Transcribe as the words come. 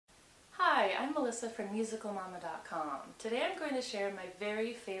I'm Melissa from musicalmama.com. Today I'm going to share my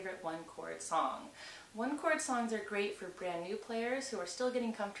very favorite one-chord song. One-chord songs are great for brand new players who are still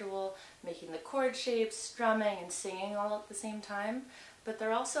getting comfortable making the chord shapes, strumming, and singing all at the same time. But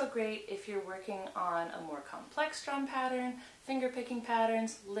they're also great if you're working on a more complex drum pattern, finger-picking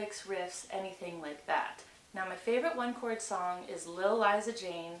patterns, licks, riffs, anything like that. Now my favorite one-chord song is Liza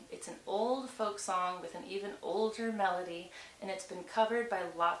Jane. It's an old folk song with an even older melody, and it's been covered by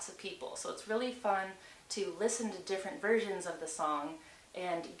lots of people. So it's really fun to listen to different versions of the song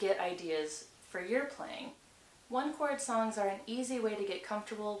and get ideas for your playing. One-chord songs are an easy way to get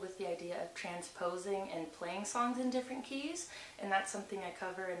comfortable with the idea of transposing and playing songs in different keys, and that's something I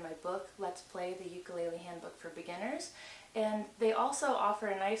cover in my book, Let's Play, the Ukulele Handbook for Beginners. And they also offer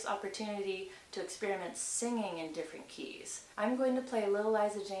a nice opportunity to experiment singing in different keys. I'm going to play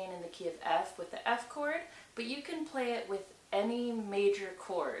Liza Jane in the key of F with the F chord, but you can play it with any major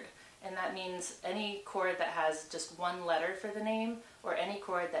chord. And that means any chord that has just one letter for the name, or any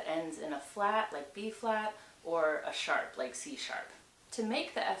chord that ends in a flat like B flat, or a sharp like C sharp. To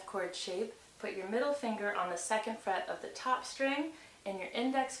make the F chord shape, put your middle finger on the second fret of the top string and your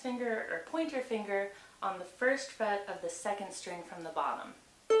index finger or pointer finger on the first fret of the second string from the bottom.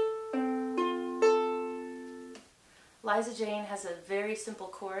 Liza Jane has a very simple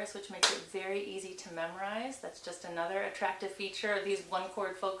chorus which makes it very easy to memorize. That's just another attractive feature of these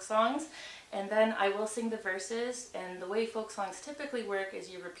one-chord folk songs. And then I will sing the verses, and the way folk songs typically work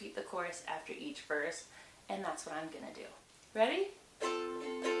is you repeat the chorus after each verse, and that's what I'm gonna do. Ready?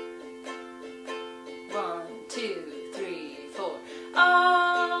 1, 2, 3, 4.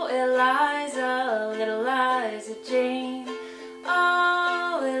 Oh, Eliza, little Liza Jane.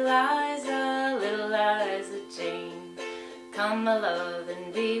 Oh, Eliza, little Liza Jane. Come, my love,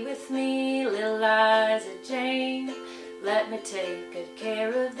 and be with me, little Liza Jane. Let me take good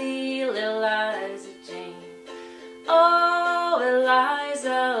care of thee, little Liza Jane. Oh,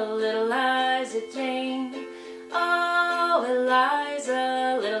 Eliza, little Liza Jane. Oh,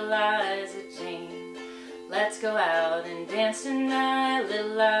 Eliza, little Liza Jane. Let's go out and dance tonight,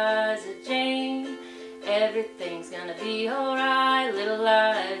 little Liza Jane. Everything's gonna be alright, little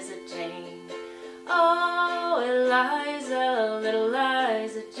Liza Jane. Oh, Eliza, little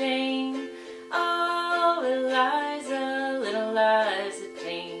Liza Jane. Oh, Eliza, little Liza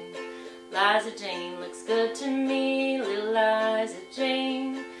Jane. Liza Jane looks good to me, little Liza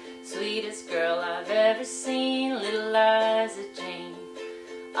Jane. Sweetest girl I've ever seen, little Liza Jane.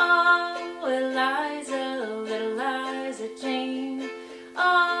 Oh, Eliza, little Liza Jane.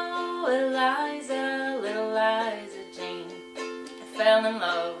 Oh, Eliza, little Liza Jane. I fell in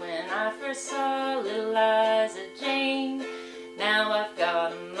love when I first saw little Liza Jane. Now I've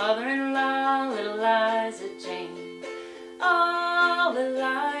got a mother-in-law, little Liza Jane. Oh,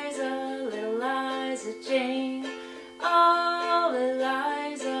 Eliza, little Liza Jane. Oh,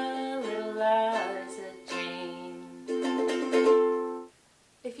 Eliza, little Liza Jane.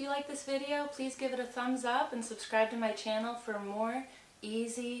 If you like this video, please give it a thumbs up and subscribe to my channel for more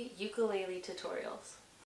easy ukulele tutorials.